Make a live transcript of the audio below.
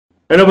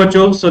Hello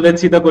bachcho, so let's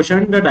see the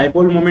question. The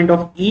dipole moment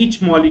of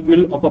each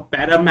molecule of a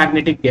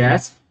paramagnetic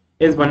gas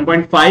is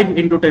 1.5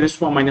 into 10 to the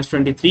power minus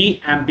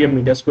 23 ampere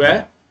meter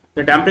square.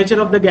 The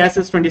temperature of the gas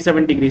is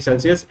 27 degrees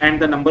Celsius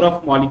and the number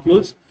of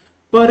molecules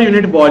per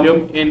unit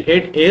volume in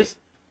it is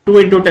 2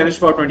 into 10 to the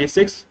power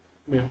 26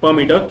 per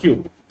meter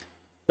cube.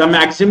 The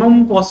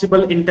maximum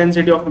possible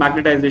intensity of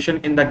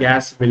magnetization in the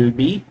gas will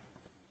be,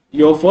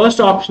 your first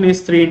option is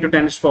 3 into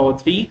 10 to the power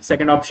 3,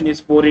 second option is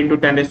 4 into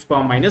 10 to the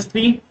power minus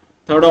 3,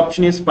 third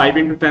option is 5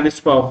 into 10 to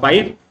the power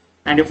 5,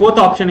 and the fourth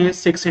option is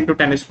 6 into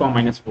 10 to the power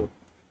minus 4.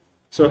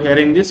 So here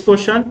in this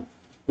question,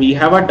 we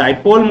have a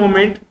dipole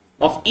moment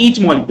of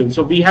each molecule.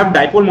 So we have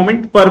dipole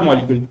moment per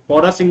molecule.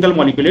 For a single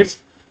molecule,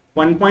 it's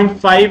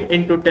 1.5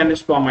 into 10 to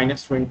the power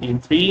minus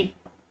 23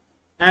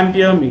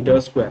 ampere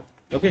meter square.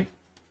 Okay.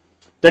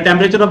 The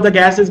temperature of the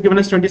gas is given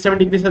as 27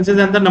 degrees Celsius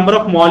and the number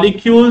of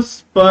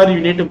molecules per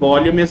unit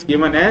volume is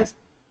given as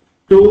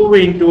 2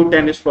 into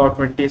 10 to the power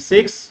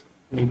 26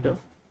 meter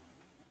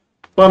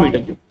per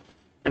meter cube.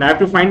 And I have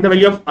to find the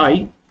value of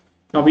I.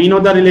 Now we know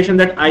the relation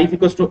that I is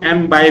equals to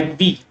m by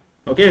v,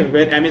 okay,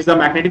 where m is the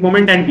magnetic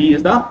moment and v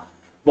is the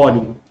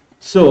volume.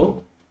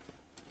 So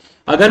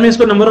अगर मैं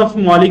इसको number of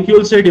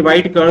molecules से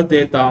divide कर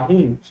देता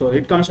हूँ, so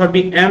it comes out to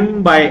be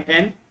m by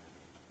n,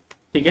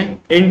 ठीक है,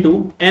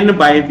 into n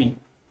by v.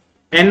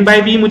 n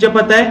by v मुझे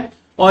पता है,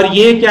 और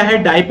ये क्या है,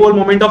 dipole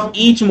moment of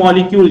each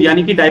molecule,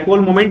 यानी कि डाइपोल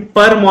मोमेंट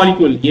पर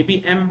मॉलिक्यूल, ये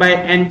भी m by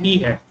n ही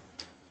है.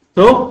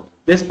 तो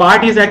this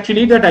part is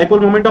actually the dipole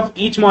moment of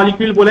each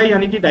molecule बोला है,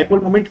 यानी कि डाइपोल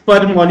मोमेंट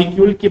पर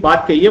मॉलिक्यूल की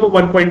बात कही है, वो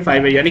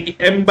 1.5 है, यानी कि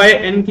m by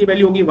n की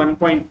वैल्यू होगी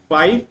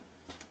 1.5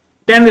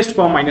 10 to the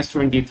power minus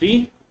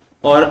 23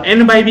 और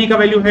n by v का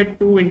वैल्यू है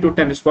 2 into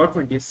 10 to the power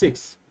 26.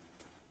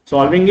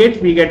 Solving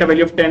it we get a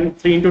value of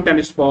 3 into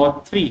 10 to the power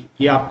 3.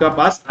 ये आपका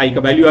पास i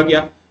का वैल्यू आ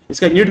गया.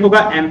 इसका यूनिट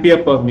होगा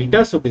ampere per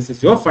metre. So this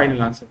is your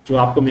final answer, जो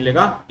आपको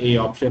मिलेगा ए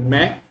ऑप्शन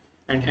में,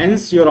 and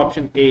hence your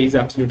option A is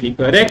absolutely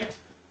correct.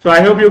 So I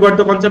hope you got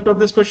the concept of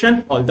this question.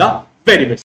 All the very best.